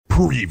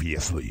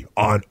Previously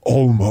on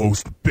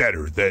Almost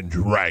Better Than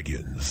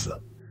Dragons.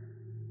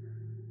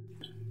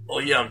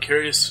 Well, yeah, I'm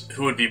curious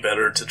who would be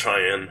better to try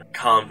and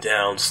calm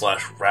down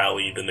 /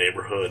 rally the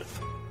neighborhood.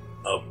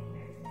 A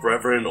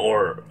reverend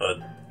or a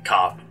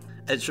cop?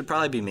 It should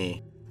probably be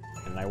me.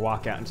 And I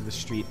walk out into the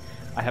street.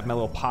 I have my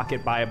little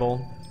pocket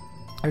Bible.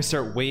 I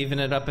start waving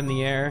it up in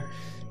the air.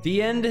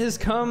 The end has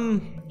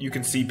come. You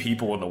can see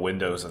people in the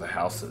windows of the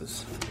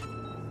houses.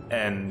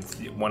 And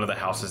one of the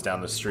houses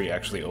down the street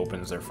actually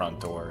opens their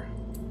front door.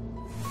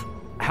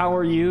 How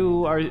are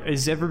you?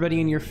 Is everybody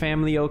in your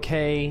family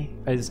okay?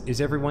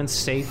 Is everyone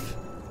safe?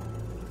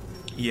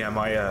 Yeah,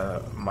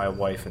 my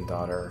wife and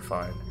daughter are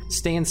fine.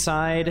 Stay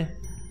inside.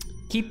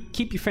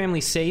 Keep your family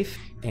safe.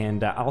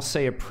 And I'll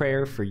say a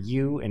prayer for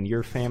you and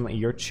your family,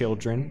 your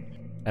children.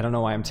 I don't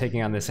know why I'm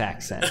taking on this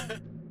accent.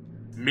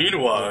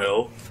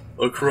 Meanwhile,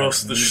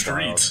 across the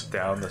street.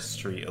 Down the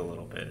street a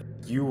little bit.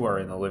 You are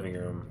in the living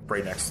room,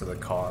 right next to the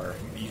car.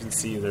 You can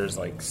see there's,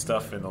 like,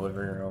 stuff in the living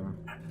room.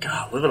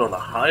 God, living on the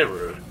high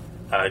road.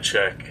 I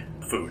check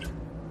food.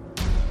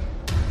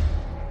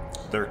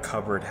 Their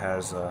cupboard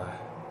has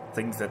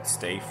things that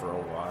stay for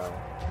a while.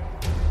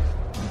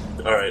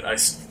 Alright,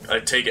 I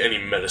take any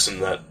medicine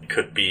that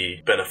could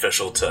be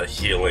beneficial to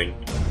healing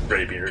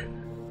Greybeard.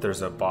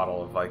 There's a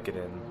bottle of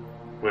Vicodin.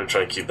 I'm gonna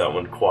try and keep that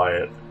one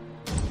quiet.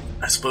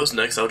 I suppose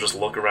next I'll just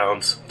look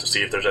around to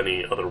see if there's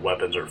any other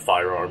weapons or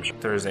firearms.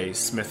 There's a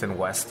Smith &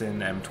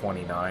 Wesson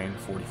M29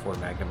 44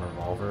 Magnum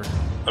revolver.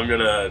 I'm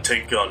gonna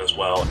take a gun as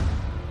well.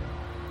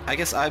 I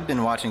guess I've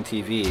been watching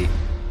TV,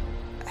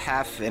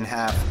 half and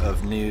half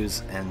of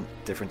news and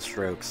different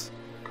strokes.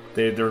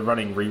 They're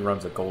running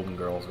reruns of Golden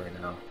Girls right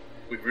now.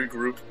 We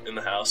regroup in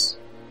the house.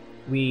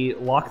 We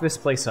lock this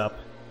place up.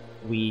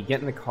 We get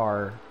in the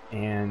car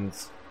and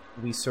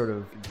we sort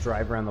of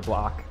drive around the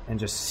block and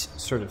just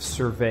sort of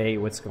survey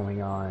what's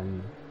going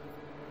on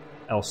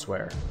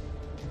elsewhere.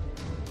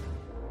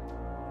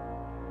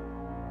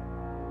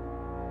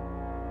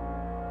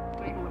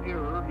 Fatal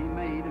error he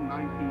made in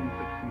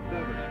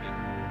 1967.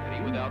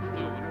 City without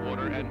food,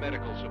 water, and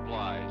medical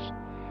supplies.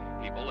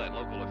 People and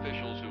local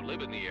officials who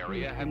live in the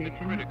area have been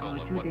critical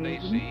of what they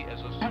see as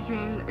a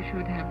Israel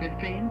should have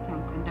refrained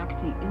from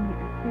conducting any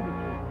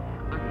activity.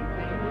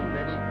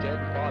 many dead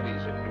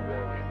bodies in New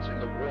Orleans, in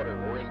the water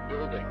or in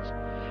buildings.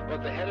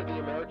 But the head of the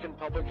American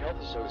Public Health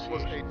Association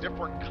was a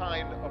different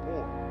kind of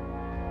war.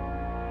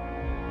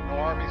 No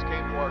armies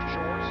came to our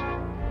shores.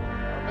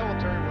 Our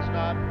military was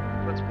not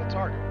the principal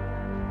target.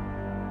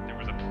 There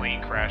was a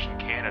plane crash in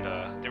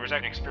Canada. There was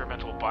an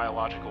experimental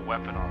biological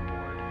weapon on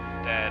board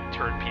that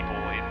turned people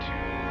into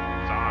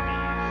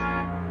zombies.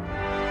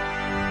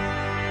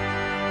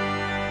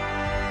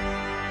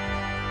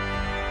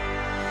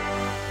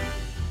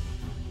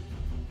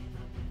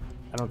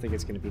 I don't think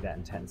it's going to be that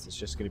intense. It's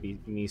just going to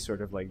be me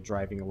sort of like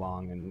driving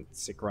along and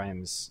Sick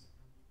Rhymes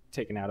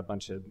taking out a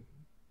bunch of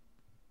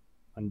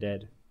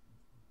undead.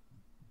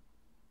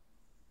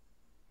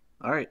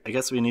 All right, I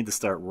guess we need to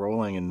start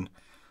rolling and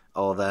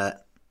all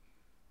that.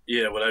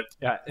 Yeah, would I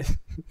Yeah.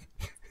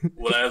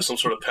 would I have some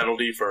sort of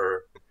penalty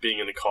for being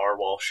in the car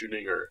while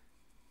shooting, or?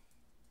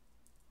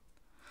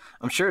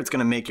 I'm sure it's going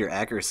to make your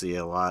accuracy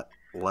a lot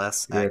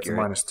less Yeah,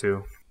 accurate. it's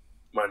 -2.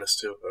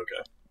 -2,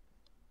 okay.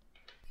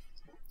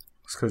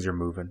 It's because you're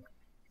moving.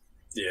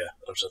 Yeah,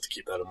 I'll just have to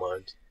keep that in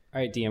mind.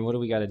 All right, DM, what do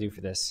we got to do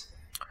for this?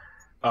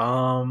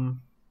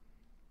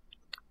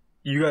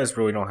 You guys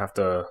really don't have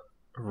to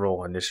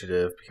roll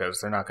initiative because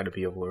they're not going to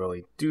be able to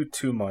really do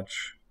too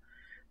much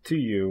to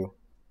you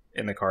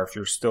in the car if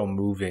you're still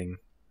moving.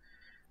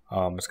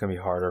 It's going to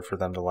be harder for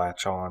them to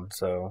latch on,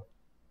 so...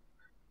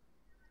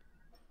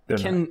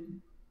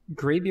 Can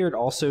Greybeard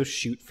also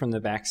shoot from the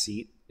back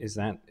seat? Is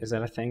that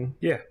a thing?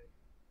 Yeah.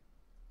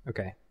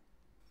 Okay.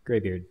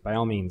 Greybeard, by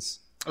all means.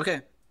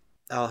 Okay,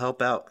 I'll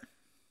help out.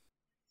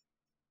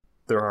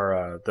 There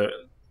are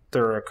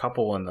a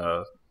couple in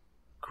the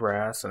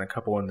grass and a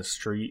couple in the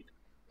street.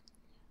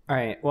 All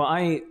right. Well,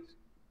 I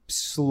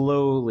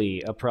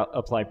slowly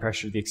apply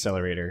pressure to the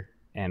accelerator,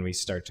 and we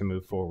start to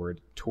move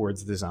forward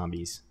towards the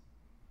zombies.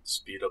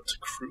 Speed up to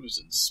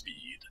cruising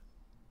speed.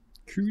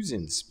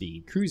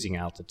 Cruising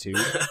altitude.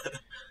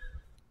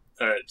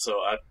 Alright, so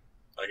I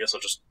guess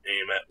I'll just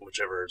aim at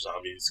whichever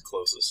zombie's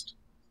closest.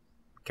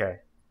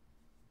 Okay.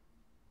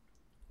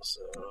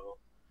 So,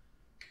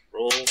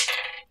 roll.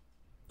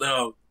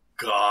 Oh,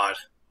 God.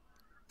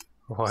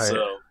 What?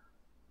 So,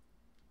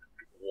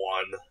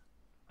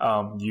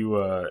 1. You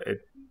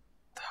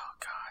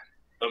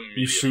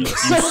Immediately.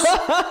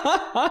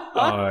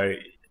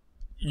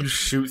 you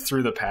shoot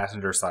through the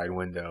passenger side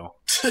window.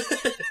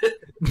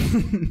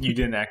 You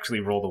didn't actually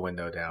roll the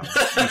window down.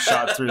 You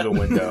shot through the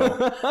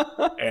window,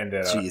 and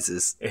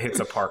Jesus. it hits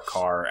a parked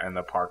car, and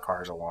the parked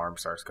car's alarm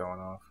starts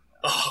going off.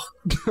 Oh,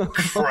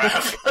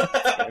 crap.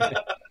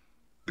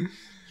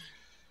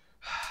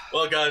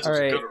 Well, guys, it was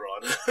a good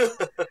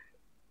run.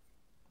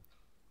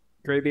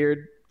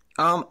 Greybeard?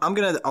 I'm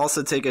going to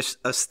also take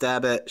a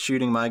stab at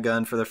shooting my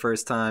gun for the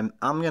first time.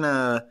 I'm going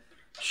to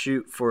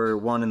shoot for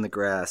one in the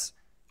grass.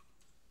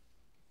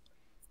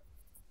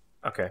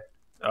 Okay.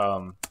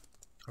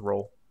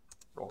 roll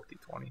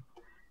d20.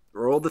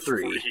 Roll the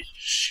 3. Holy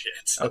shit.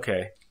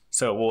 Okay,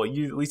 so well, at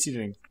least you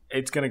didn't.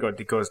 It's gonna go.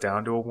 It goes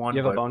down to a 1.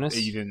 You have a but bonus?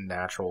 You didn't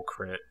natural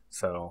crit,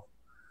 so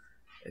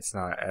it's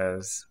not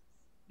as.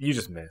 You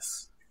just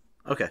miss.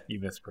 Okay, You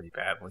miss pretty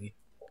badly.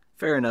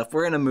 fair enough.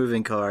 We're in a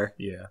moving car.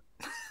 Yeah.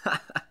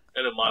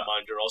 And in my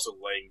mind, you're also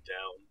laying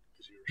down.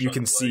 'Cause You were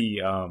can trying to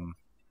see.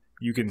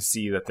 You can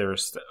see that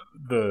there's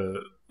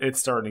It's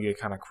starting to get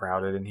kind of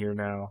crowded in here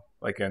now,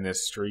 like in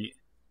this street.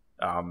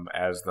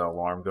 As the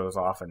alarm goes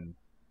off and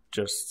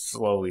just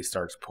slowly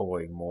starts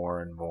pulling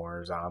more and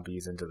more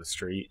zombies into the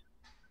street.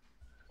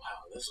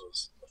 Wow, this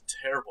was a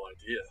terrible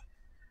idea.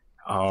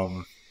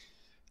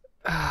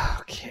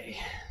 Okay.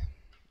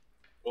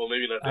 Well,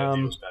 maybe not the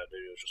idea was bad.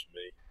 Maybe it was just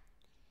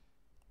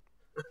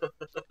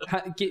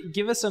me.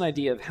 Give us an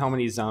idea of how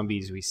many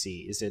zombies we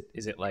see. Is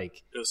it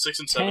like It was 6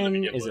 and 7 to 10?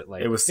 begin Is with. it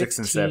like It was 6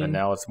 and 15? 7.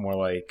 Now it's more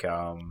like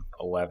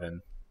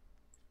 11.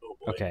 Oh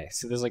boy. Okay,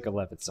 so there's like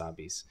 11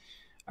 zombies.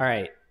 All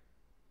right.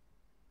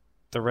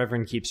 The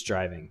Reverend keeps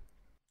driving.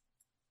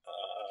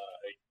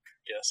 I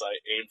guess I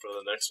aim for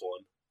the next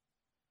one.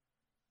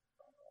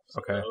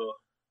 Okay. So,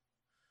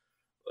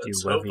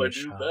 let's You hope levy I a do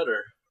shot.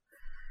 better.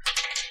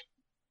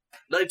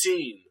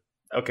 19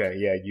 Okay,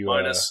 yeah, you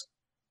minus.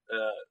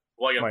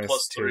 Well, I got minus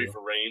plus 3 2.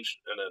 for range,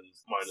 and then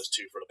minus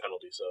 2 for the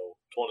penalty, so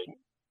 20.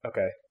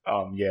 Okay.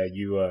 Yeah,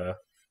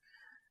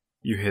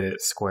 you hit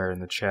it square in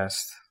the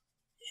chest,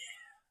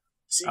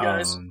 See,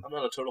 guys, Um, I'm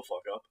not a total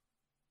fuck up.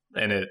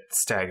 and it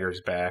staggers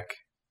back.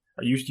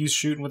 Are you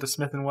shooting with a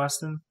Smith and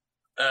Wesson?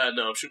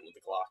 No, I'm shooting with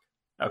the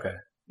Glock. Okay.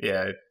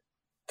 Yeah, it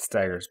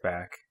staggers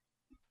back.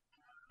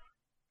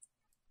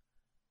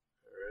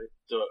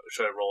 Alright.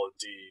 Should I roll a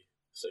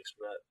d6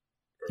 for that?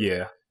 Or-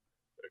 Yeah.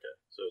 Okay,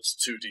 so it's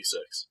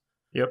 2d6.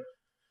 Yep.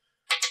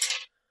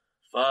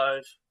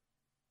 5.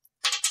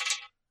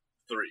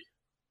 3.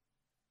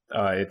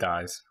 It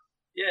dies.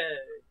 Yay!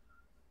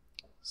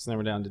 So now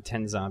we're down to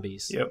 10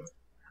 zombies. Yep.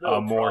 No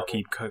More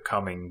problem. keep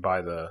coming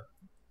by the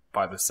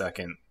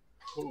second.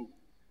 Ooh.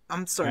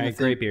 I'm All starting right, to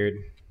think. Greybeard.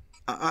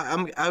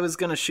 I was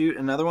gonna shoot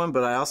another one,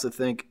 but I also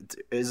think,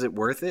 is it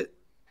worth it?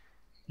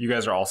 You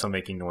guys are also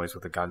making noise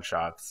with the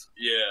gunshots.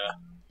 Yeah.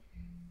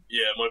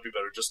 Yeah, it might be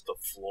better just the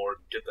floor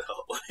and get the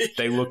hell away.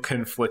 They look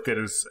conflicted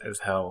as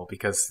hell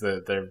because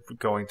they're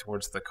going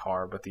towards the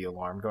car, but the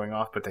alarm going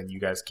off. But then you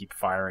guys keep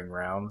firing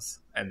rounds,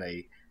 and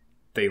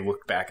they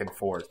look back and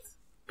forth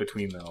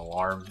between the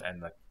alarm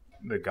and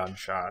the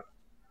gunshot.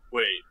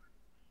 Wait.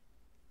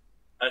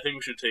 I think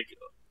we should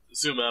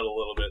zoom out a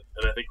little bit,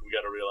 and I think we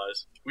gotta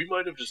realize we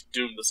might have just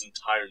doomed this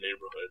entire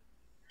neighborhood.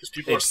 Because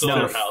people are It's still in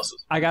no- their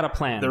houses. I got a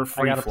plan. They're I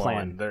free got a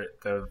flowing. plan.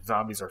 The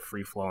zombies are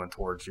free flowing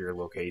towards your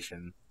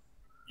location.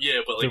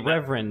 Yeah, but The like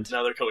Reverend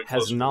now they're coming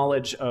has closer.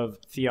 knowledge of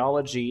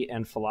theology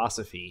and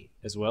philosophy,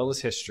 as well as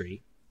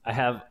history. I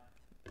have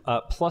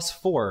 +4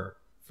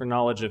 for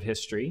knowledge of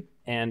history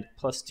and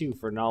 +2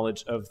 for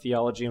knowledge of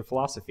theology and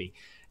philosophy.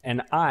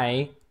 And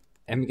I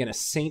am going to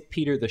St.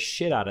 Peter the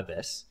shit out of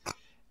this.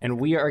 And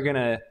we are going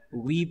to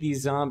lead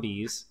these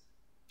zombies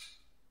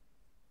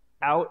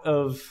out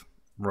of...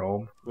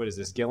 Rome. What is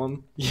this,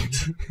 Gillum? I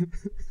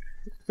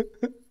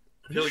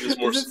feel like it's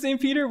more Is it St.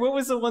 Peter? What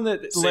was the one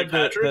that St. led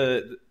Patrick?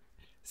 the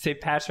St.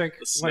 Patrick?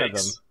 the One of them.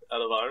 snakes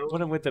out of Ireland.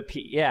 One with the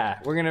P. Yeah,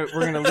 we're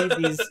gonna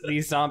lead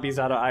these zombies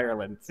out of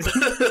Ireland.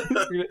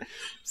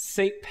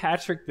 St.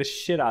 Patrick the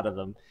shit out of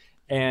them,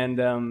 and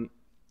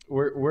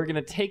we're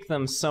gonna take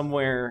them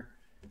somewhere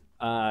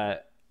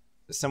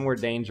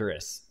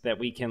dangerous that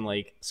we can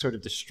like sort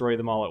of destroy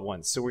them all at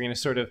once. So we're gonna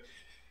sort of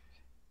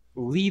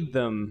lead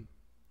them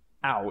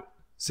out.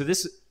 So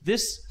this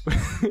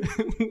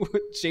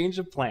change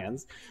of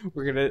plans.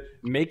 We're gonna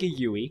make a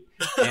Yui,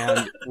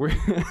 and we're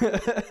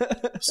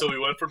So we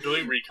went from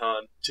doing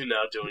recon to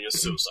now doing a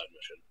suicide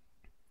mission.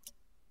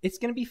 it's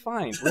gonna be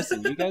fine.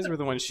 Listen, you guys were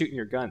the ones shooting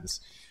your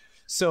guns,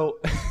 so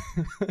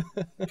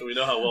Do we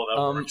know how well that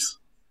works?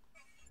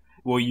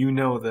 Well, you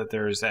know that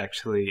there's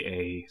actually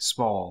a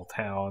small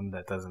town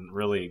that doesn't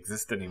really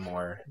exist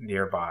anymore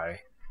nearby.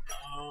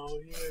 Oh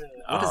yeah.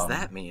 What does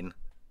that mean?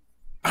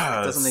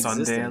 doesn't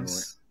exist anymore.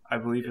 Sundance, I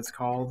believe it's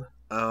called.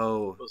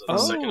 Oh, Was that the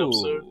second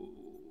episode?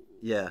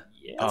 yeah.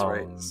 yeah, That's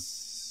right.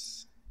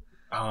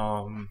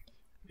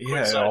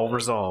 Yeah, it side all note.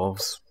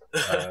 resolves.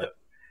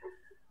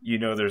 You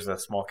know, there's a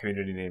small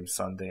community named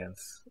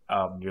Sundance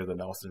near the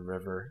Nelson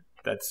River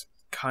that's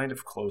kind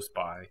of close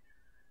by.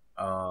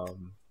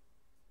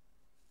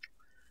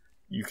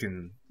 You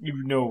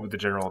know the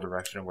general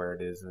direction of where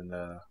it is, and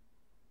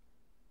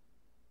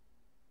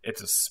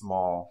it's a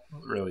small,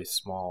 really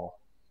small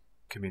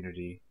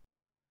community.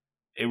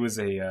 It was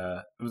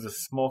a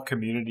small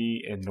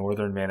community in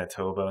northern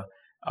Manitoba.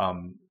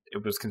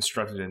 It was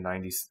constructed in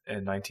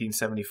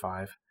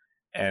 1975,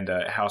 and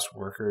housed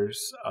workers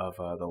of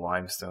the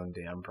Limestone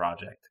Dam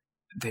project.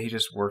 They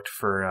just worked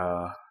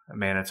for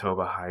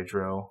Manitoba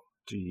Hydro,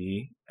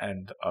 GE,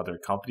 and other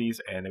companies,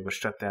 and it was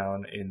shut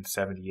down in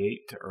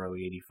 78 to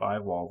early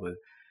 85 while the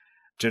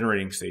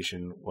generating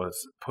station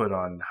was put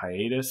on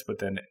hiatus, but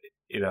then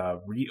it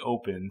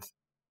reopened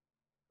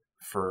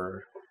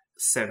for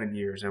 7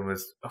 years and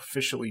was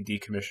officially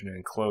decommissioned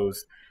and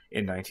closed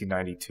in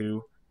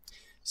 1992.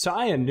 So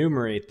I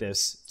enumerate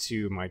this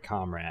to my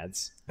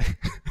comrades.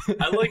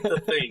 I like to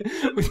think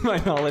with my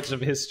knowledge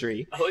of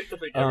history. I like to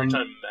think every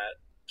time Matt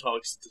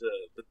talks to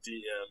the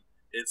DM,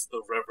 it's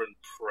the Reverend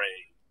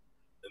praying,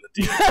 and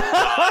the DM is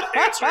not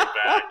answering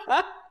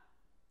back.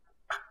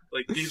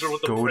 Like, these are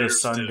what the Go to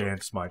prayers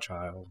Sundance, my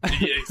child.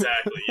 Yeah,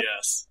 exactly.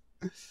 Yes.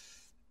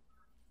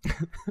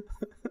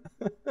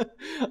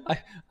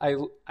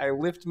 I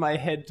lift my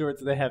head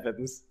towards the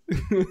heavens,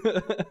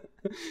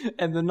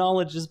 and the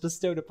knowledge is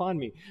bestowed upon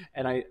me.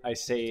 And I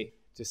say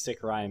to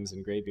Sick Rhymes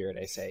and Greybeard,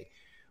 I say,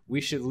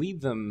 we should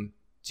lead them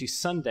to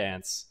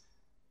Sundance.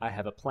 I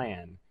have a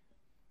plan.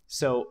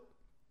 So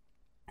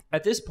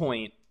at this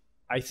point,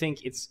 I think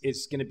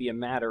it's going to be a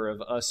matter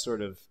of us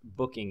sort of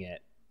booking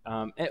it.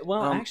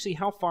 Actually,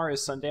 how far is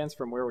Sundance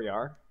from where we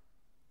are?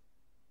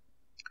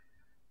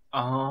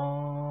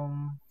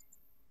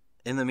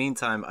 In the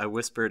meantime, I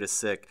whisper to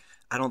Sick,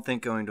 I don't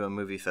think going to a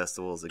movie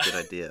festival is a good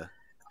idea.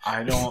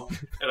 I don't...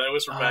 And I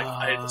whisper back,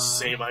 I had the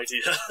same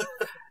idea.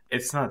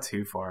 It's not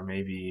too far,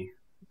 maybe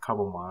a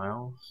couple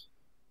miles.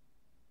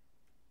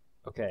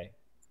 Okay.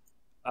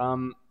 I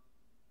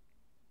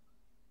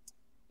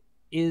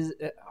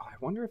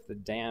wonder if the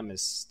dam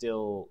is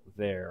still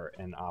there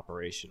and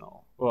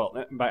operational.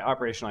 Well, by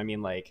operational, I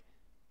mean like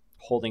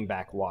holding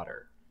back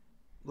water.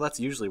 Well, that's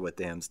usually what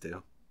dams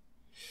do.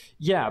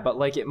 Yeah, but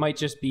like it might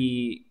just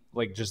be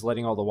like just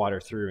letting all the water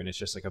through, and it's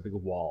just like a big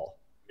wall.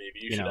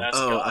 Maybe you should ask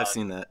Oh, God. I've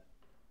seen that.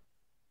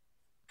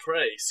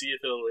 Pray, see if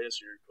it'll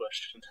answer your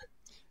question.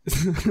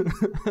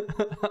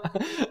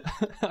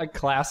 I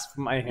clasp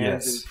my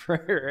hands Yes. in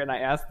prayer and I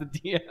ask the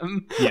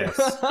DM. Yes.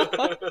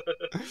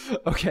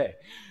 Okay,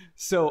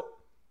 so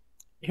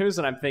here's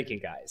what I'm thinking,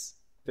 guys.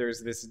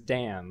 There's this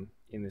dam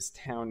in this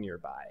town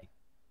nearby,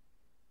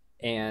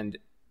 and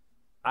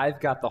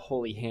I've got the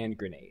holy hand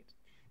grenade.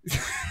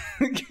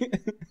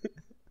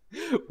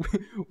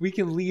 We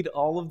can lead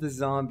all of the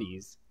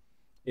zombies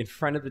in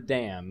front of the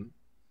dam,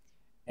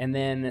 and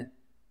then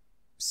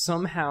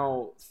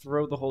somehow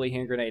throw the holy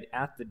hand grenade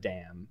at the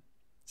dam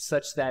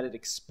such that it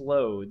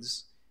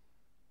explodes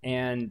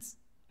and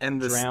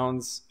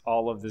drowns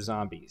all of the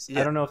zombies. Yeah.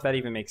 I don't know if that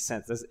even makes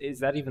sense. Is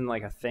that even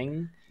like a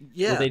thing?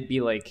 Yeah. Where they'd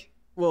be like...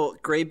 Well,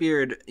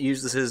 Greybeard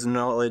uses his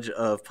knowledge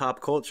of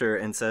pop culture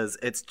and says,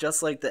 it's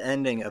just like the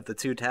ending of The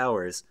Two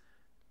Towers.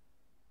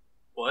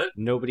 What?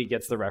 Nobody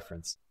gets the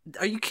reference.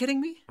 Are you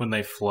kidding me? When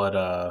they flood,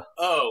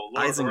 Oh,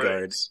 Lord of the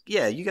Isengard. Rings.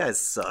 Yeah, you guys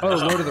suck. Oh,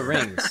 Lord of the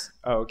Rings.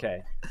 Oh,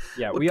 okay.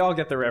 Yeah, we all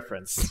get the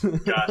reference.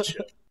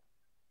 Gotcha.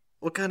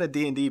 What kind of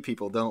D&D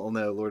people don't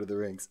know Lord of the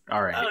Rings?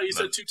 all right. Oh, you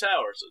said Two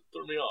Towers. It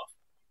threw me off.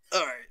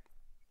 All right.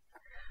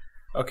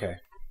 Okay.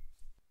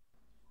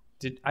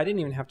 I didn't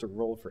even have to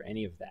roll for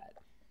any of that.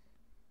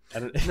 I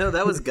don't... No,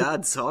 that was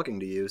God talking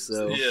to you,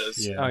 so...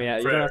 Yes. Yeah. Oh, yeah,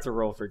 you Prayer. don't have to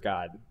roll for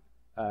God.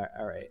 All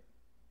right.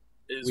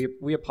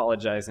 We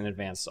apologize in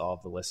advance to all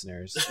of the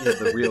listeners. Yeah,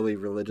 the really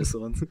religious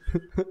ones.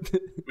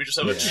 We just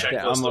have a checklist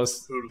Yeah,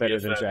 almost of who to better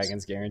be than offense.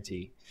 Dragon's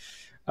Guarantee.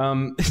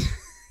 God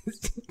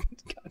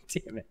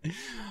damn it.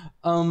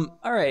 All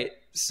right,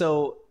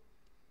 so...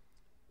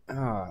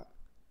 I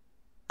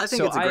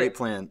think So it's a great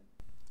plan.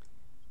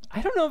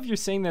 I don't know if you're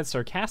saying that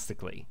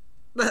sarcastically.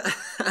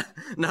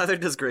 Neither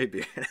does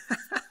Greybeard.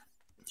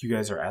 You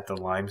guys are at the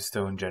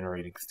limestone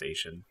generating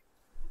station.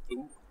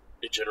 Ooh,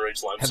 it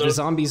generates Have limestone. the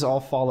zombies all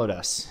followed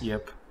us?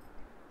 Yep.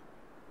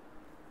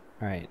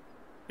 All right.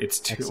 It's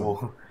two.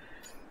 Excellent.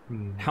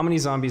 How many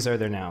zombies are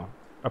there now,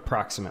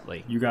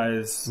 approximately? You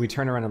guys We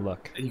turn around and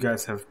look. you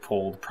guys have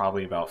pulled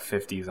probably about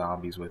 50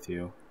 zombies with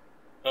you.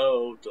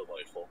 Oh,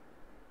 delightful.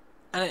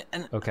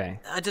 And Okay.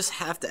 I just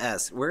have to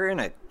ask, we're in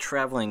a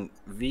traveling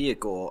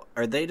vehicle.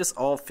 Are they just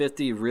all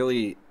 50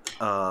 really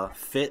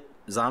fit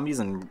zombies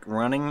and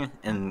running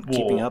and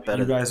keeping Well, up at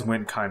you it? guys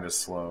went kind of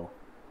slow.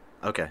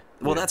 Okay.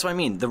 Well, that's what I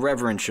mean. The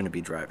Reverend shouldn't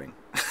be driving.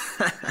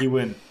 He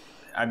went.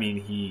 I mean,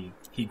 he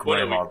What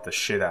are we- grandma'd the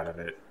shit out of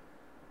it.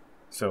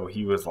 So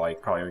he was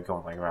like probably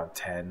going like around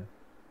 10,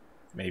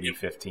 maybe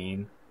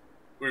 15.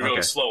 We were going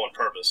Okay. slow on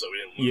purpose, so we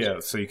didn't lose Yeah,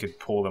 it. so you could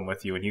pull them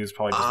with you, and he was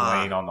probably just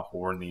laying on the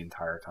horn the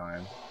entire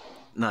time.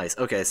 Nice.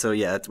 Okay, so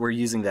yeah, we're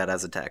using that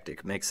as a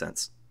tactic. Makes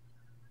sense.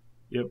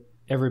 Yep.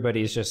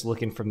 Everybody's just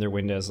looking from their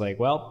windows like,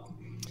 well,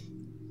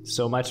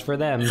 so much for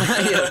them.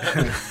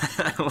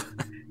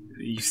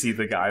 You see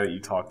the guy that you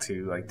talked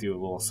to like do a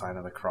little sign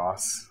of the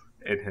cross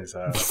in his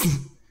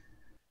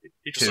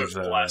He just starts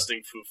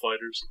blasting Foo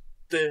Fighters.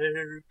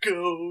 There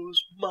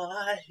goes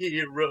my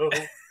hero.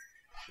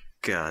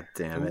 God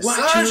damn it.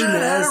 Watch him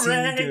as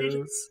he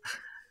goes.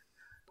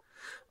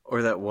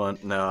 Or that one.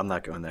 No, I'm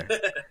not going there.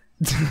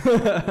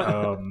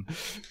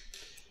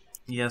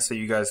 Yeah, so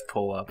you guys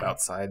pull up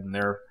outside, and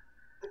they're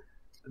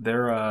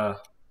a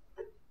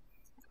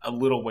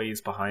little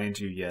ways behind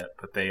you yet,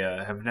 but they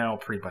have now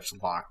pretty much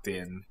locked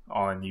in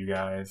on you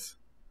guys.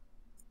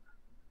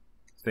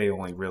 They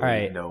only really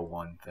Alright. know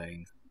one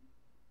thing.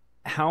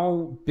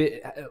 How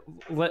big?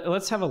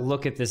 Let's have a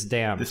look at this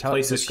dam. This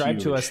place is Describe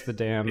to huge. us the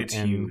dam. It's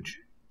and, huge.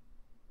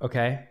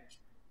 Okay.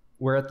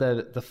 We're at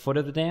the foot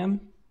of the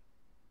dam?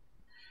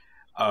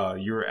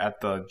 You're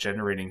at the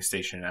generating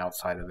station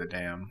outside of the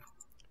dam.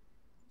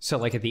 So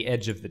like at the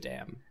edge of the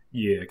dam.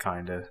 Yeah,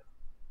 kinda.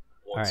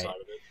 One All side right.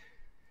 of it.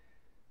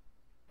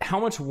 How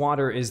much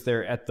water is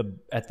there at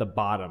the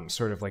bottom,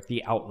 sort of like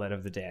the outlet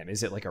of the dam?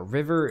 Is it like a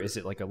river? Is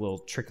it like a little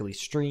trickly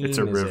stream? It's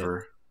a Is it-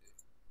 river.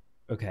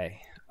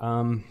 Okay.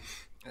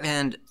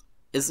 And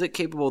is it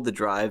capable to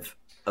drive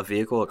a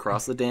vehicle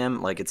across the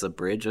dam? Like it's a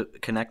bridge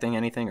connecting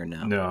anything, or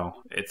no?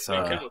 No, it's You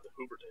can with the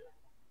Hoover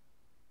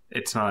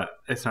Dam.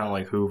 it's not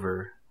like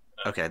Hoover.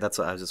 Okay, that's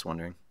what I was just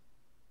wondering.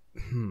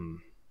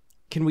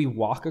 Can we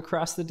walk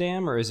across the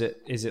dam, or is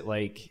it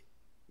like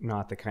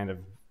not the kind of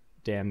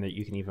dam that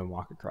you can even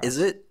walk across? Is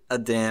it a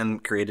dam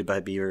created by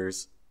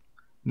beavers?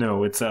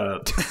 No, it's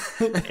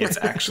it's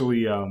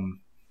actually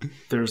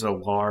there's a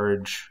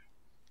large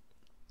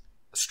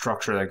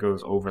structure that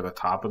goes over the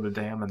top of the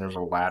dam, and there's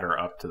a ladder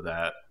up to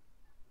that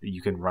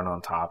you can run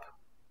on top.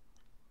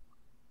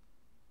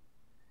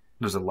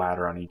 There's a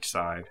ladder on each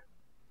side.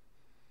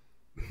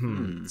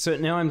 So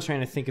now I'm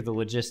trying to think of the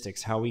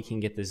logistics, how we can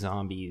get the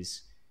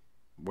zombies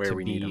Where to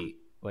we be need them.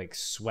 like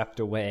swept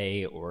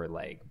away or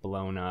like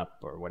blown up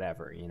or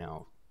whatever,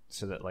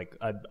 so that like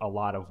a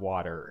lot of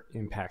water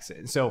impacts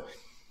it. So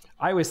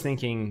I was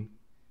thinking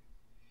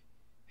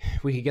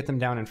we could get them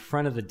down in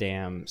front of the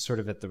dam, sort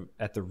of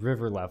at the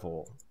river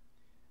level.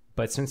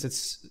 But since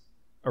it's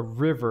a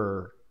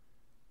river,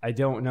 I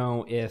don't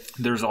know if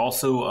There's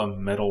also a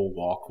metal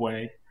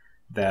walkway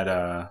that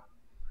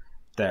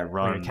like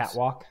runs a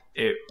catwalk.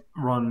 It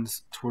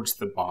runs towards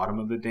the bottom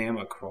of the dam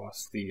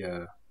across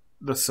the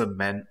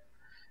cement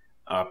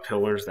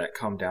pillars that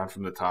come down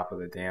from the top of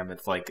the dam.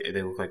 It's like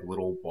they look like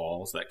little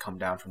walls that come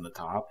down from the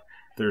top.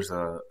 There's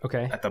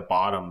Okay. at the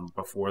bottom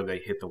before they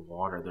hit the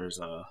water. There's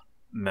a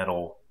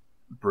metal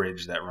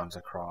bridge that runs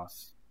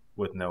across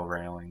with no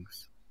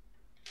railings.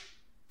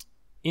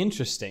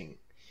 Interesting.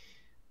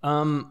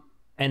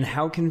 And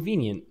how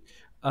convenient.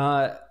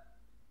 All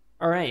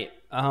right.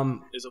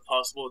 Is it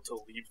possible to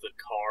leave the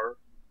car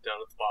down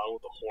at the bottom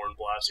with the horn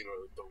blasting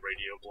or the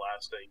radio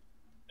blasting,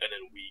 and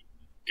then we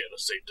get a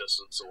safe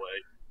distance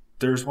away?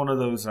 There's one of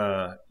those.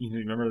 You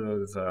remember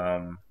those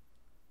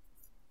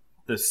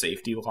the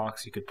safety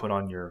locks you could put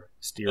on your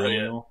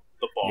steering wheel?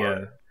 The bar.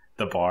 Yeah,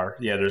 the bar.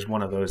 Yeah, there's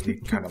one of those. You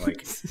can kind of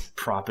like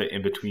prop it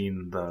in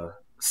between the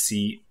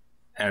seat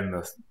and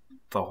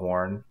the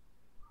horn,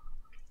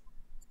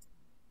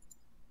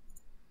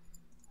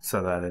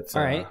 so that it's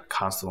All right.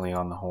 constantly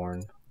on the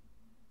horn.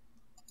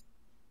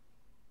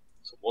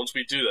 So once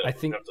we do that, I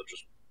think- we have to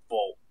just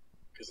bolt,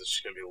 because it's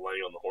just going to be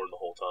laying on the horn the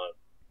whole time.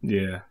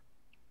 Yeah.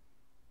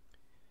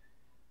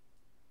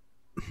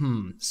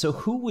 So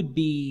who would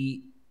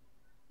be...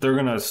 They're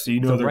gonna, The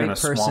they're right gonna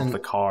person- swamp the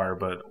car,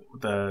 but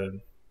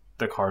the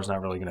car's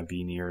not really gonna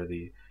be near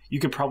the. You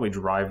could probably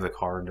drive the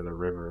car into the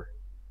river.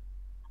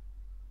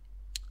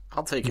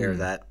 I'll take care of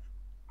that.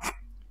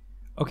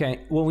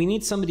 Okay, well, we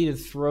need somebody to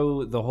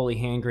throw the holy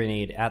hand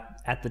grenade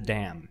at the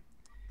dam.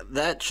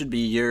 That should be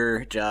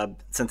your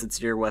job, since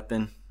it's your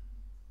weapon.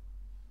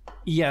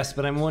 Yes,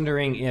 but I'm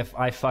wondering if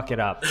I fuck it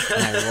up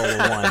and I roll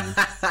a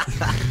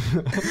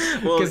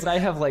 1. Well, Because I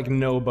have, like,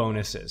 no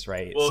bonuses,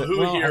 right? Well,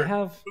 who here I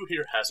have...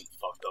 hasn't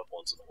fucked up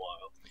once in a while?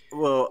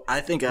 well,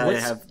 I think I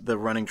What's- have the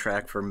running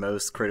track for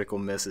most critical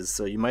misses,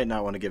 so you might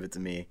not want to give it to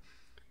me.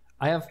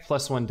 I have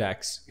 +1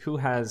 dex. Who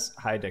has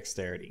high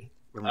dexterity?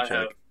 Let me I check.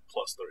 have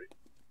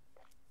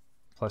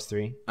 +3.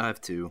 +3? I have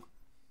 2.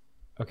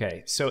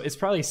 Okay, so it's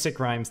probably Sick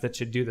Rhymes that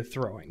should do the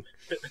throwing.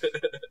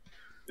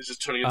 It's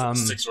just turning into the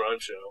 6 rhyme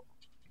show.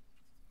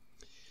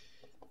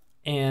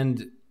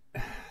 And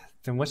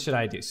then what should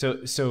I do?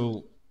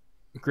 So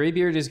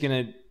Greybeard is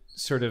going to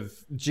sort of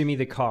jimmy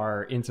the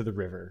car into the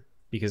river,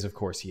 because of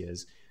course he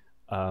is.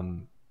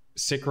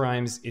 Sick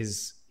Rhymes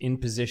is in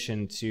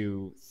position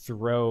to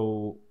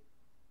throw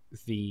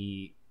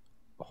the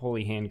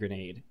holy hand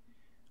grenade.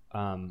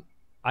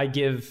 I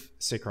give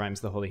Sick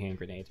Rhymes the holy hand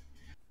grenade.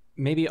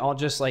 Maybe I'll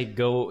just like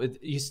go... Did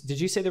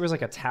you say there was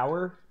like a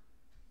tower,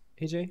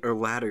 AJ? Or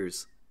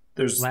ladders.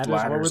 There's Ladders?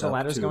 What were ladders the up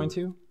ladders going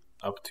to?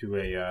 Up to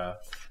a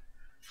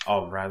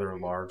rather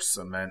large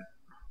cement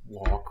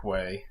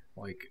walkway,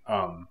 like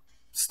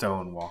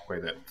stone walkway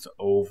that's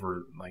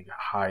over, like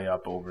high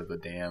up over the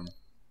dam.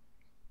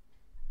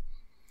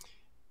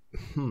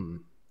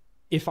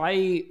 If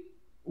I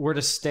were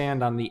to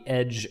stand on the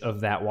edge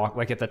of that walk,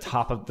 like at the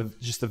top of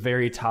the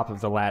very top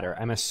of the ladder,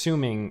 I'm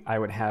assuming I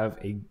would have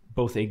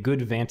both a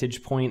good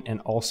vantage point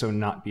and also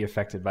not be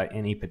affected by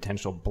any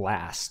potential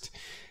blast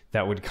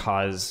that would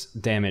cause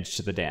damage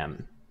to the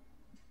dam.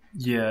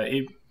 Yeah,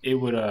 it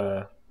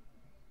would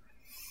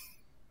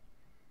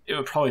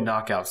probably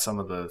knock out some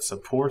of the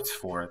supports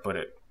for it, but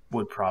it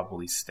would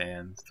probably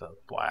stand the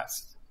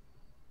blast.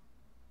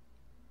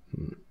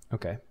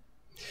 Okay.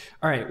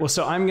 All right. Well,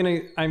 so I'm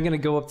gonna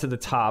go up to the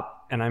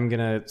top and I'm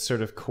gonna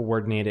sort of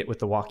coordinate it with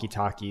the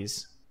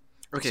walkie-talkies.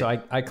 Okay. So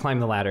I climb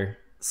the ladder.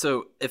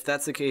 So if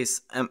that's the case,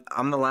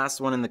 I'm the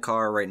last one in the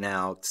car right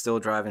now, still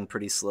driving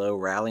pretty slow,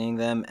 rallying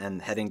them and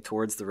heading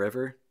towards the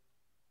river.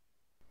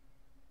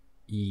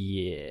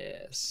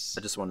 Yes.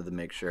 I just wanted to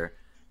make sure.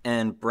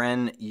 And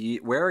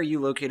Bren, where are you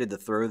located to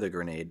throw the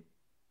grenade?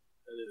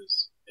 That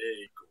is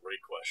a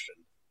great question.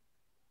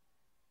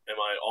 Am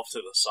I off to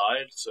the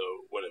side so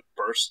when it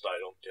bursts I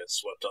don't get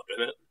swept up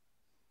in it?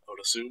 I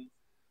would assume.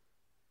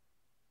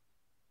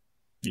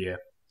 Yeah.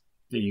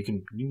 Yeah, you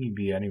can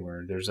be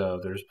anywhere. There's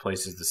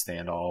places to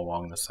stand all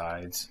along the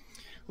sides.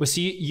 Well,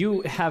 see,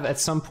 you have at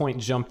some point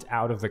jumped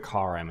out of the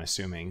car, I'm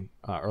assuming,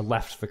 or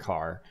left the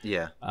car.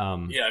 Yeah.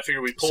 Yeah, I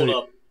figured we pulled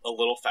up a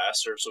little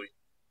faster so we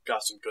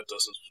got some good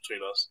distance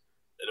between us,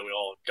 and then we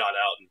all got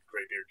out and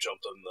Greybeard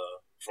jumped on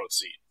the front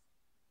seat.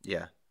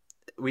 Yeah.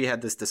 We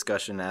had this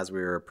discussion as we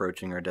were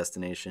approaching our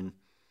destination.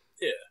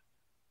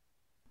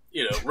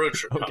 Yeah. Road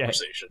trip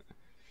conversation.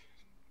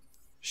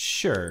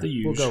 Sure,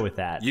 we'll go with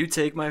that. You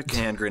take my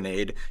hand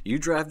grenade, you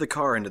drive the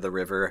car into the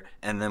river,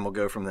 and then we'll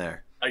go from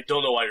there. I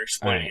don't know why you're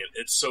explaining it.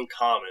 It's so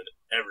common.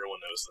 Everyone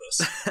knows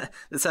this.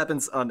 This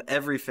happens on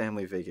every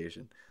family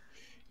vacation.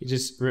 He's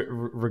just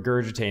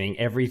regurgitating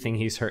everything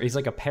he's heard. He's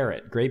like a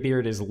parrot.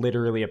 Greybeard is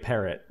literally a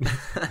parrot.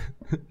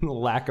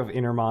 Lack of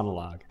inner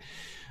monologue.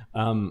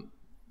 All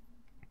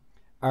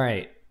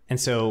right, and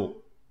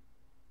so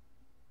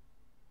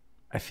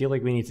I feel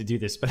like we need to do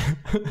this, but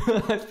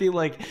I feel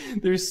like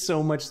there's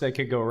so much that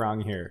could go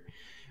wrong here.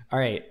 All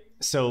right,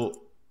 so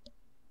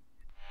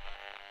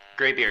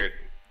Greybeard.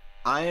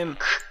 I am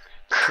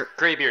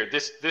Greybeard.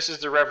 This is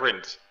the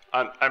Reverend.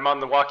 I'm on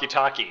the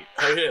walkie-talkie.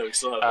 Oh yeah, we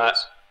still have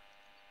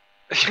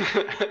this.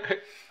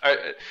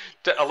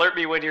 Alert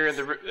me when you're in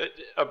the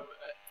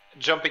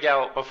jumping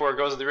out before it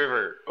goes in the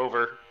river.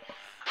 Over.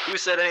 Who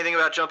said anything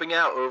about jumping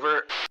out?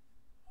 Over.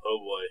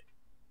 Oh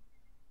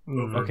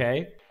boy.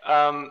 Okay.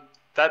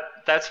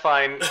 That's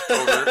fine.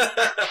 Over.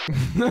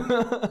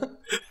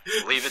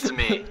 Leave it to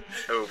me.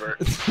 Over.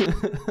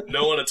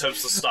 No one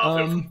attempts to stop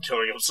him from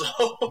killing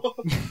himself.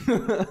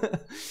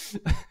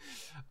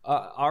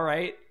 All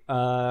right.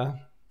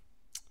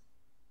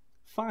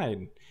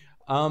 Fine.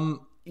 All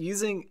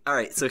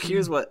right, so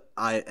here's what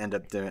I end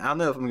up doing. I don't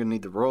know if I'm going to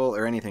need to roll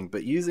or anything,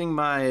 but using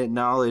my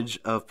knowledge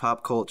of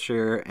pop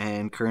culture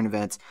and current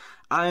events,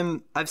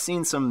 I've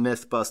seen some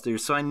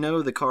Mythbusters, so I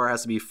know the car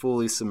has to be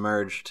fully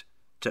submerged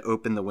to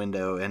open the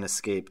window and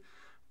escape.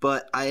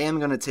 But I am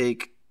going to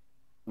take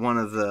one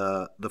of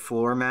the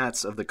floor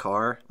mats of the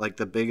car, like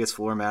the biggest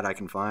floor mat I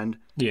can find,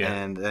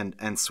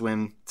 and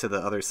swim to the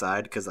other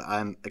side because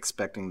I'm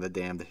expecting the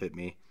dam to hit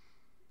me.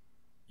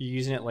 You're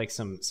using it like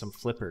some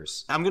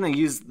flippers. I'm going to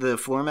use the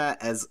floor mat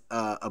as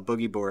a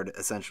boogie board,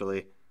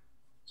 essentially.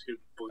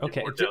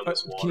 Okay,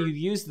 can you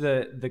use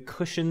the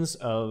cushions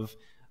of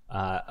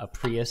a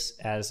Prius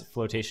as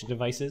flotation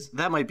devices?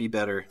 That might be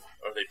better.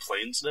 Are they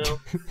planes now?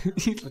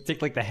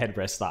 Take like the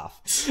headrest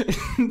off.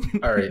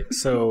 All right,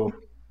 so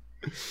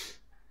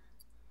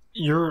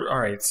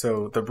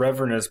so the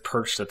Reverend is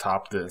perched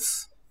atop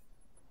this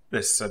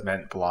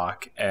cement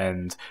block,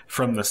 and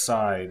from the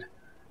side,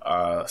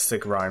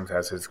 Sick Rhymes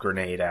has his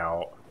grenade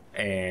out,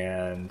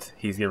 and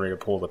he's getting ready to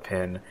pull the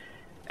pin,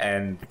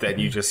 and then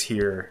you just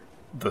hear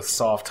the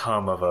soft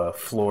hum of a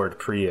floored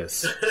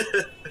Prius.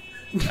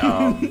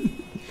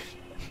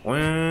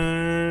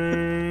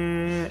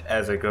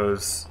 As it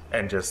goes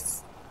and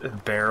just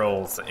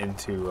barrels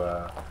into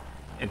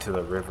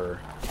the river.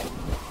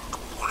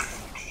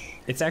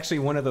 It's actually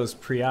one of those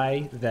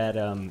Prii that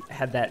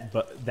had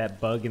that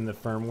bug in the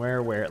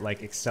firmware where it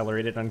like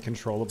accelerated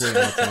uncontrollably on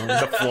its own.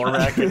 The floor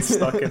mat gets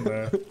stuck in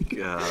the...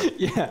 God.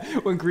 Yeah,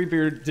 when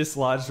Greybeard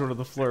dislodged one of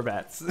the floor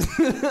mats.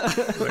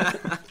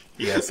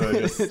 Yeah, so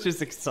it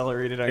just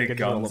accelerated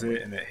uncontrollably.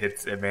 It guns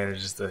it, and it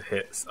manages to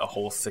hit a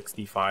whole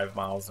 65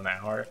 miles an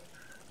hour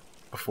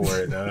before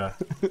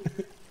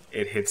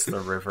it hits the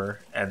river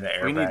and the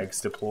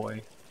airbags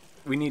deploy.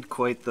 We need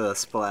quite the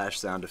splash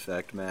sound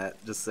effect,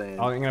 Matt. Just saying.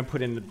 I'm going to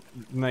put in a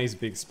nice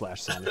big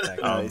splash sound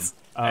effect. Nice.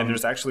 And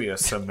there's actually a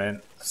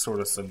cement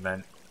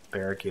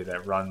barricade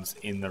that runs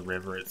in the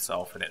river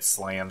itself, and it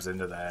slams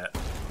into that.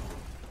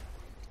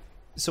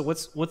 So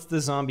what's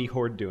the zombie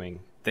horde doing?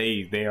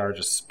 They are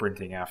just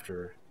sprinting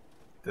after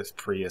this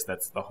Prius.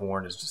 The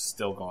horn is just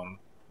still going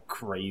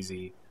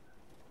crazy.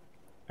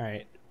 All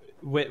right.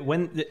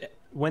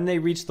 When they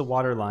reach the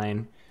water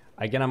line,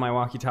 I get on my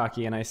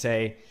walkie-talkie and I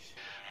say,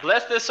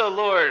 "Bless this, O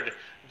Lord,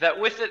 that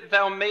with it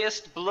thou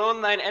mayest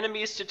blown thine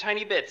enemies to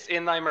tiny bits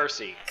in thy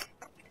mercy."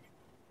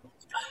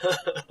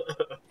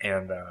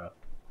 And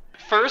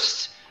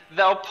first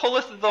thou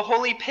pulleth the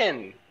holy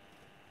pin,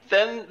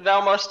 then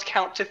thou must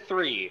count to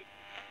 3.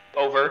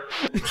 Over.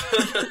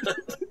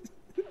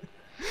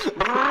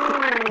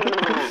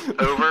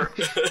 Over.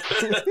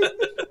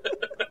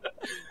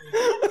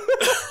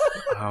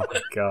 Oh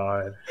my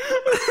god.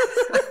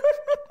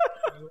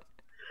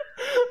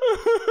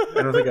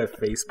 I don't think I've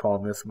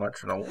facepalmed this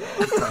much in a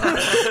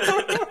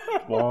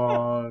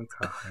long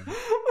time.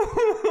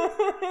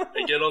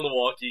 I get on the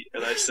walkie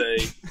and I say,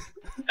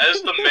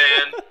 as the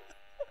man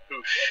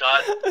who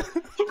shot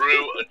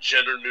through a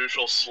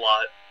gender-neutral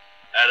slot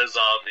at a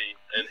zombie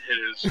and hit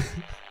his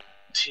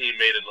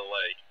teammate in the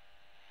leg,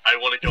 I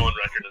want to go on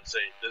record and say,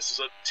 this is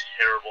a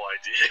terrible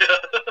idea.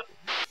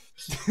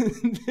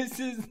 This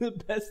is the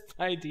best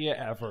idea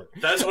ever.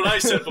 That's what I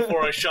said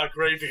before I shot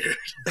Greybeard.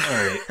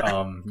 Alright,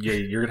 yeah,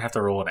 you're gonna have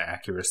to roll an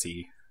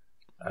accuracy.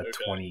 Okay.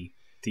 20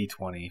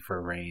 D20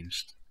 for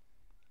ranged.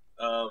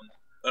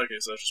 Okay,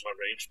 so that's just my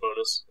range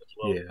bonus as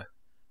well. Yeah.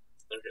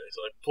 Okay,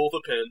 so I pull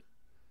the pin.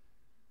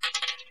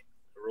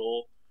 I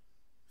roll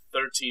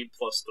 13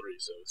 plus 3,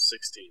 so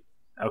 16.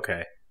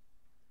 Okay.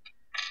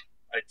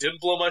 I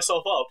didn't blow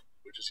myself up,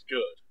 which is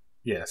good.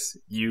 Yes,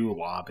 you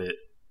lob it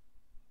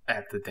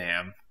at the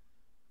dam.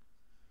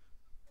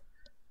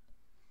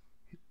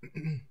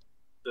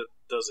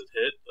 Does it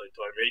hit? Like,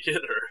 do I make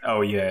it, or?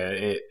 Oh yeah,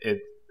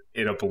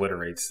 it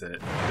obliterates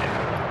it.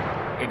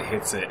 It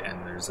hits it,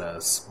 and there's a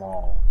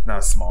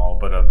not small,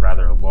 but a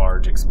rather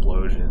large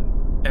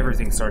explosion.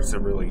 Everything starts to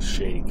really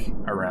shake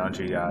around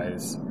you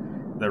guys.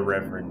 The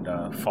Reverend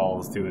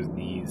falls to his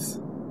knees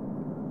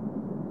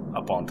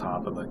up on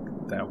top of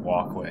that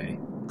walkway.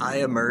 I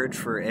emerge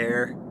for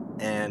air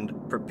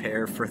and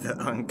prepare for the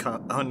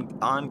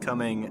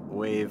oncoming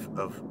wave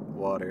of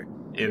water.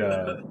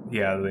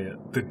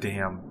 The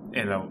dam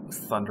in a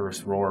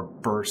thunderous roar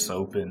bursts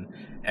open,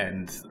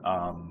 and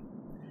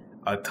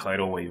a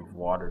tidal wave of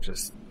water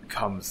just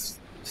comes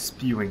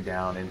spewing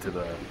down into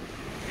the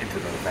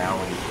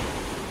valley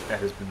that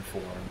has been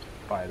formed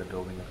by the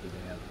building of the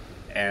dam,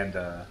 and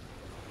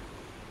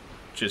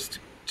just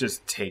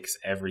takes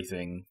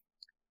everything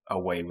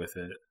away with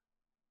it.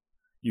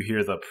 You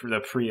hear the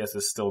Prius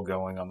is still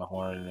going on the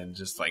horn and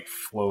just like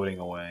floating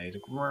away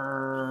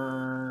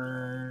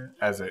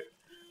as it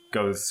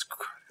goes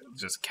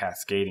just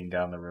cascading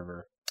down the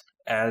river.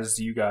 As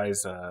you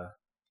guys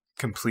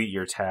complete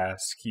your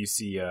task, you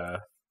see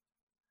a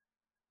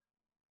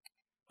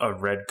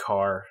red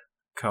car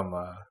come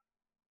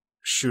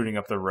shooting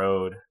up the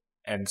road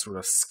and sort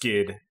of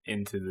skid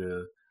into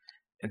the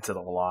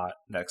lot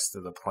next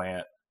to the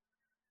plant.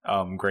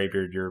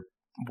 Greybeard, you're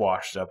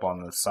washed up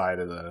on the side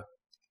of the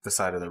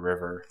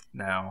river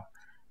now.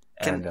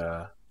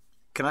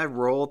 Can I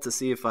roll to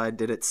see if I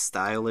did it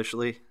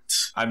stylishly?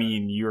 I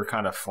mean, you were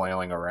kind of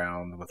flailing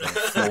around with a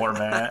floor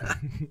mat.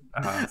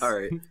 All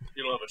right.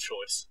 You don't have a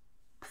choice.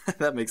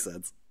 That makes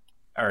sense.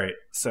 All right.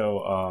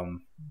 So,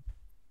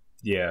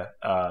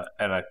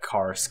 and a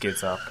car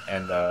skids up,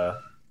 and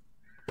a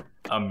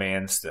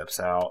man steps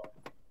out.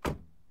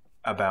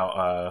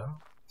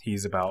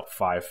 He's about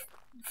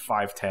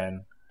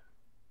 5'10",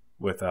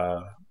 with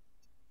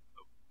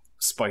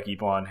spiky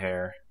blonde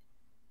hair,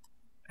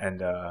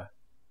 and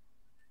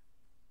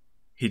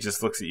he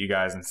just looks at you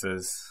guys and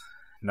says,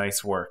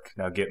 "Nice work.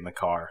 Now get in the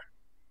car."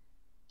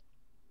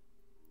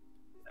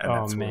 And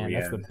oh man,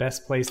 that's the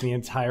best place in the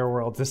entire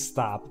world to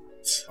stop.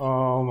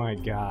 Oh my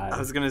god. I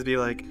was gonna be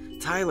like,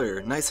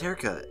 Tyler, nice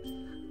haircut.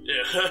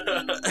 Yeah.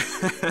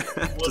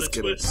 What Just a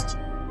kidding. twist.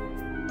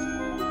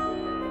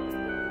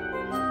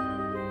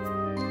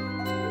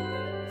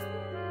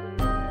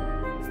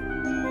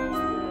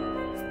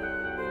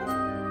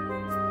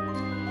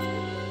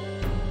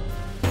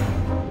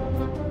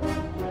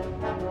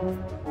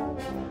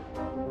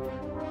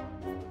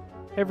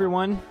 Hey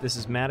everyone, this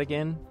is Matt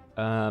again.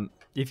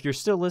 If you're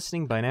still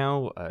listening by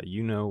now,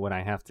 you know what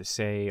I have to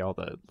say. All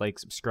the like,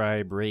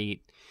 subscribe,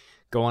 rate,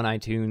 go on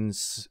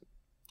iTunes,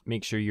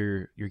 make sure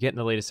you're getting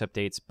the latest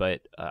updates.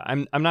 But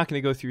I'm not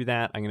going to go through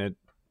that. I'm going to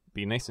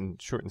be nice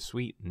and short and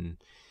sweet and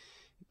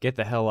get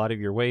the hell out of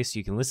your way so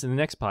you can listen to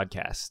the next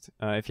podcast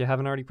if you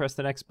haven't already pressed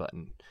the next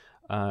button.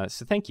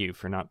 So thank you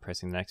for not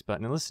pressing the next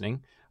button and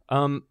listening.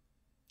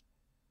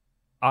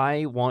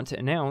 I want to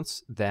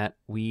announce that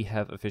we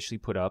have officially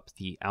put up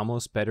the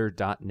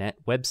almostbetter.net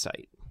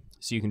website.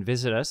 So you can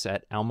visit us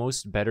at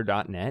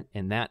almostbetter.net,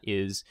 and that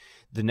is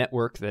the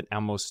network that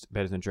Almost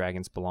Better Than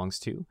Dragons belongs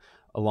to,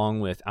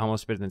 along with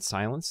Almost Better Than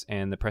Silence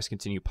and the Press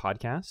Continue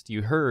podcast.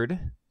 You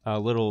heard a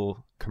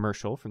little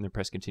commercial from the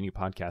Press Continue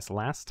podcast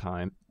last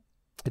time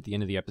at the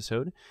end of the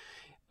episode.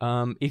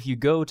 If you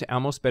go to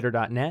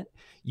almostbetter.net,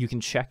 you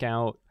can check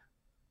out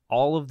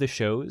all of the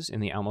shows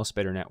in the Almost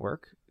Better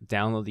network,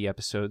 download the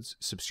episodes,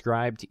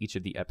 subscribe to each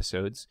of the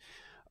episodes,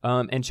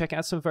 and check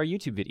out some of our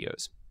YouTube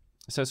videos.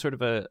 So it's sort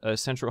of a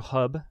central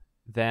hub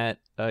that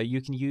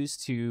you can use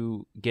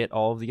to get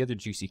all of the other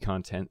juicy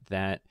content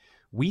that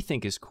we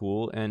think is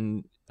cool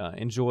and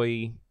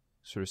enjoy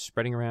sort of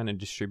spreading around and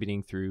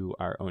distributing through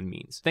our own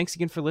means. Thanks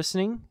again for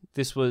listening.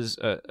 This was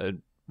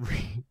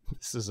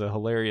this is a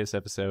hilarious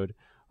episode.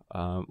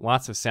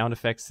 Lots of sound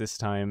effects this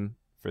time,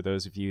 for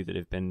those of you that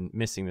have been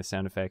missing the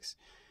sound effects.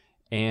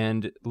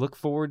 And look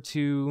forward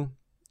to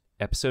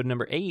episode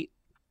number 8,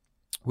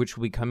 which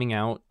will be coming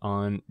out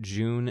on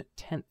June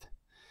 10th.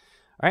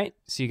 All right,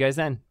 see you guys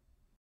then.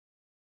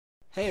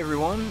 Hey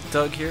everyone,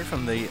 Doug here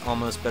from the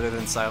Almost Better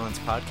Than Silence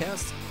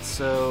podcast.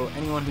 So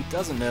anyone who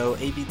doesn't know,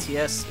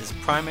 ABTS is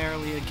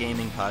primarily a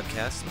gaming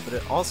podcast, but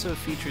it also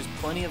features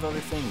plenty of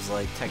other things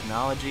like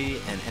technology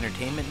and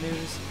entertainment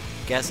news,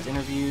 guest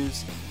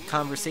interviews,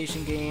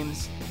 conversation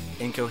games,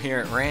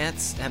 incoherent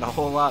rants, and a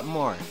whole lot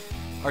more.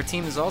 Our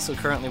team is also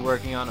currently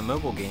working on a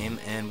mobile game,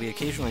 and we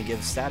occasionally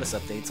give status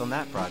updates on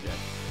that project.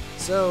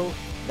 So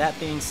That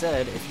being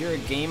said, if you're a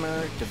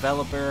gamer,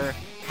 developer,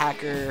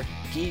 hacker,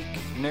 geek,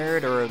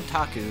 nerd, or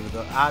otaku,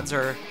 the odds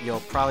are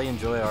you'll probably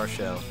enjoy our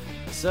show.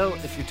 So,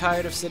 if you're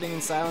tired of sitting in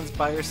silence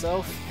by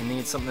yourself and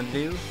need something to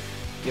do,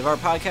 give our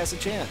podcast a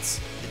chance.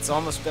 It's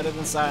almost better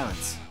than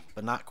silence,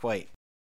 but not quite.